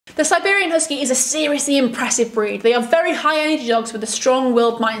The Siberian Husky is a seriously impressive breed. They are very high energy dogs with a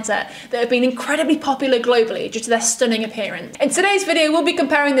strong-willed mindset that have been incredibly popular globally due to their stunning appearance. In today's video, we'll be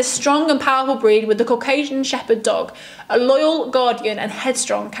comparing this strong and powerful breed with the Caucasian Shepherd dog, a loyal, guardian and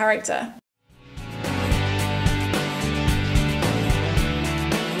headstrong character.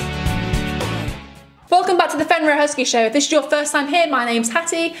 Welcome back to the Fenrir Husky Show. If this is your first time here, my name's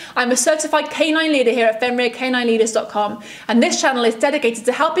Hattie. I'm a certified canine leader here at FenrirCanineLeaders.com, and this channel is dedicated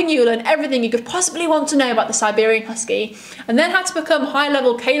to helping you learn everything you could possibly want to know about the Siberian Husky, and then how to become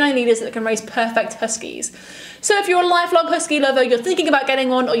high-level canine leaders that can raise perfect Huskies. So if you're a lifelong Husky lover, you're thinking about getting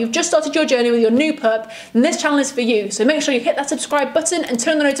one, or you've just started your journey with your new pup, then this channel is for you. So make sure you hit that subscribe button and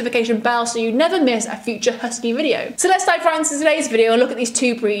turn on the notification bell so you never miss a future Husky video. So let's dive right into today's video and look at these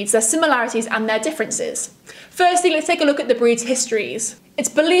two breeds, their similarities and their differences. Firstly, let's take a look at the breed's histories. It's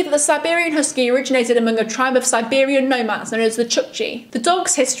believed that the Siberian Husky originated among a tribe of Siberian nomads known as the Chukchi. The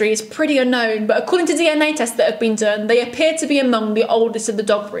dog's history is pretty unknown, but according to DNA tests that have been done, they appear to be among the oldest of the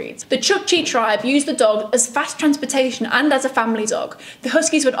dog breeds. The Chukchi tribe used the dog as fast transportation and as a family dog. The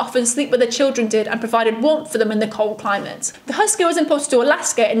Huskies would often sleep where their children did and provided warmth for them in the cold climate. The Husky was imported to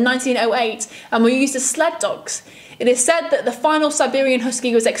Alaska in 1908 and were used as sled dogs. It is said that the final Siberian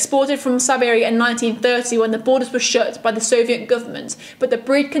Husky was exported from Siberia in 1930 when the borders were shut by the Soviet government, but the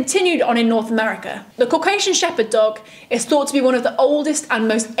breed continued on in North America. The Caucasian Shepherd dog is thought to be one of the oldest and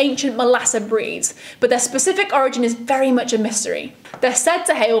most ancient Molassa breeds, but their specific origin is very much a mystery. They're said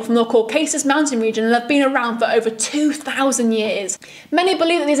to hail from the Caucasus mountain region and have been around for over 2,000 years. Many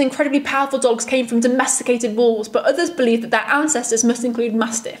believe that these incredibly powerful dogs came from domesticated wolves, but others believe that their ancestors must include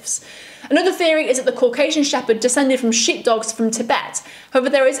mastiffs. Another theory is that the Caucasian Shepherd descended from sheepdogs from Tibet. However,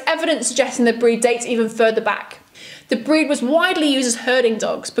 there is evidence suggesting the breed dates even further back. The breed was widely used as herding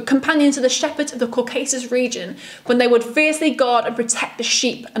dogs, but companions to the shepherds of the Caucasus region when they would fiercely guard and protect the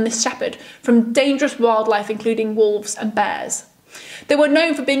sheep and the shepherd from dangerous wildlife including wolves and bears. They were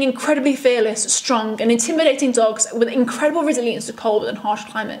known for being incredibly fearless, strong and intimidating dogs with incredible resilience to cold and harsh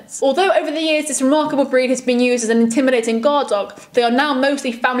climates. Although over the years this remarkable breed has been used as an intimidating guard dog, they are now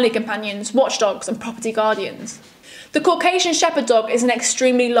mostly family companions, watchdogs and property guardians. The Caucasian Shepherd dog is an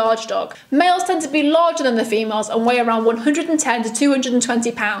extremely large dog. Males tend to be larger than the females and weigh around 110 to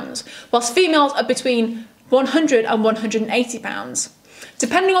 220 pounds, whilst females are between 100 and 180 pounds.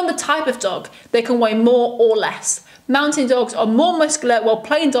 Depending on the type of dog, they can weigh more or less. Mountain dogs are more muscular while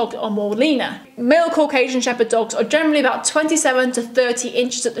plain dogs are more leaner. Male Caucasian Shepherd dogs are generally about 27 to 30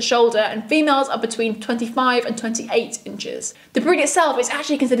 inches at the shoulder and females are between 25 and 28 inches. The breed itself is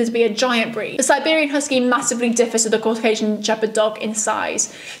actually considered to be a giant breed. The Siberian Husky massively differs to the Caucasian Shepherd dog in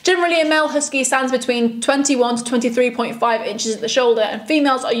size. Generally a male Husky stands between 21 to 23.5 inches at the shoulder and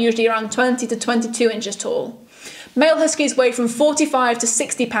females are usually around 20 to 22 inches tall. Male Huskies weigh from 45 to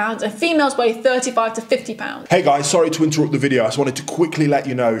 60 pounds and females weigh 35 to 50 pounds. Hey guys, sorry to interrupt the video. I just wanted to quickly let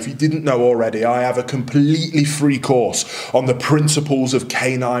you know, if you didn't know already, I have a completely free course on the principles of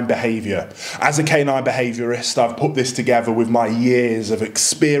canine behaviour. As a canine behaviourist, I've put this together with my years of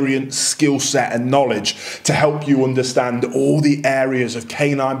experience, skill set and knowledge to help you understand all the areas of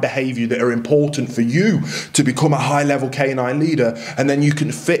canine behaviour that are important for you to become a high-level canine leader, and then you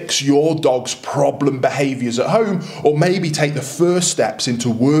can fix your dog's problem behaviours at home, or maybe take the first steps into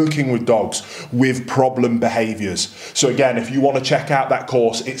working with dogs with problem behaviours. So again, if you want to check out that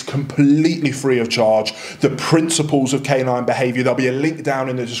course, it's completely free of charge. The principles of canine behaviour, there'll be a link down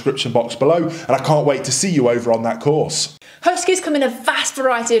in the description box below, and I can't wait to see you over on that course. Huskies come in a vast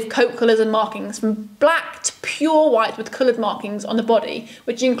variety of coat colours and markings, from black to pure white with coloured markings on the body,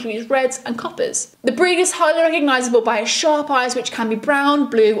 which includes reds and coppers. The breed is highly recognisable by its sharp eyes, which can be brown,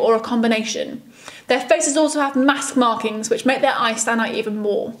 blue or a combination. Their faces also have mask markings which make their eyes stand out even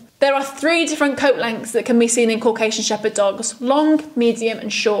more. There are 3 different coat lengths that can be seen in Caucasian Shepherd dogs: long, medium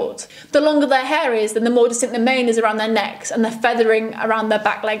and short. The longer their hair is, then the more distinct the mane is around their necks and the feathering around their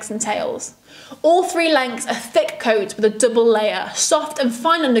back legs and tails. All 3 lengths are thick coats with a double layer, soft and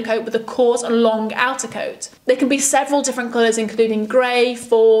fine undercoat with a coarse and long outer coat. They can be several different colours including grey,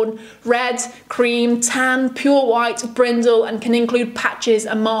 fawn, red, cream, tan, pure white, brindle and can include patches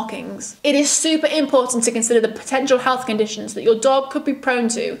and markings. It is super important to consider the potential health conditions that your dog could be prone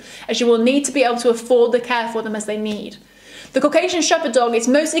to, as you will need to be able to afford the care for them as they need. The Caucasian Shepherd dog is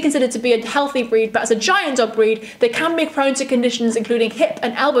mostly considered to be a healthy breed, but as a giant dog breed, they can be prone to conditions including hip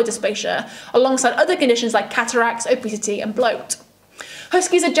and elbow dysplasia, alongside other conditions like cataracts, obesity and bloat.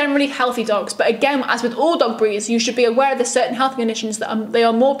 Huskies are generally healthy dogs, but again, as with all dog breeds, you should be aware of the certain health conditions that they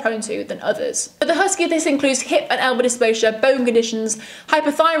are more prone to than others. For the Husky, this includes hip and elbow dysplasia, bone conditions,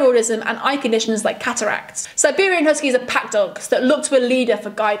 hypothyroidism, and eye conditions like cataracts. Siberian Huskies are pack dogs that look to a leader for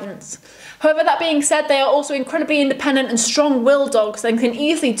guidance. However, that being said, they are also incredibly independent and strong-willed dogs that can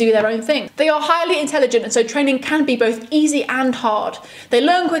easily do their own thing. They are highly intelligent, and so training can be both easy and hard. They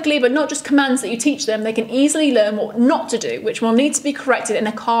learn quickly, but not just commands that you teach them. They can easily learn what not to do, which will need to be corrected in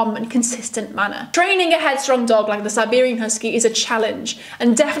a calm and consistent manner. Training a headstrong dog like the Siberian Husky is a challenge,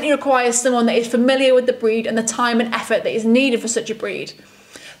 and definitely requires someone that is familiar with the breed and the time and effort that is needed for such a breed.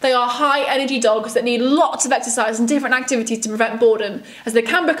 They are high-energy dogs that need lots of exercise and different activities to prevent boredom, as they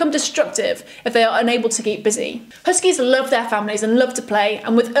can become destructive if they are unable to keep busy. Huskies love their families and love to play,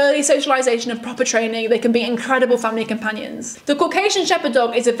 and with early socialisation and proper training, they can be incredible family companions. The Caucasian Shepherd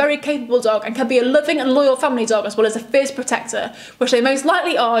dog is a very capable dog and can be a loving and loyal family dog as well as a fierce protector, which they most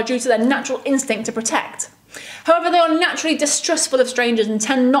likely are due to their natural instinct to protect. However, they are naturally distrustful of strangers and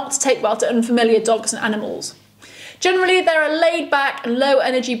tend not to take well to unfamiliar dogs and animals. Generally, they're a laid-back and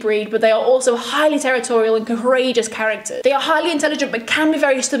low-energy breed, but they are also highly territorial and courageous characters. They are highly intelligent but can be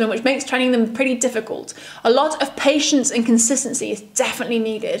very stubborn, which makes training them pretty difficult. A lot of patience and consistency is definitely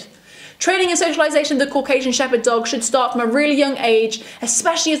needed. Training and socialisation of the Caucasian Shepherd dog should start from a really young age,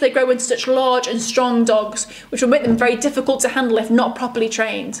 especially as they grow into such large and strong dogs, which will make them very difficult to handle if not properly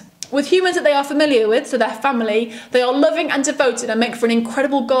trained. With humans that they are familiar with, so their family, they are loving and devoted and make for an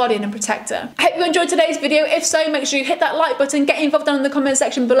incredible guardian and protector. I hope you enjoyed today's video. If so, make sure you hit that like button, get involved down in the comment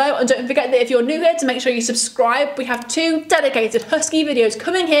section below, and don't forget that if you're new here to make sure you subscribe. We have 2 dedicated Husky videos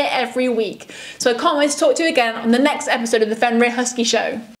coming here every week. So I can't wait to talk to you again on the next episode of the Fenrir Husky Show.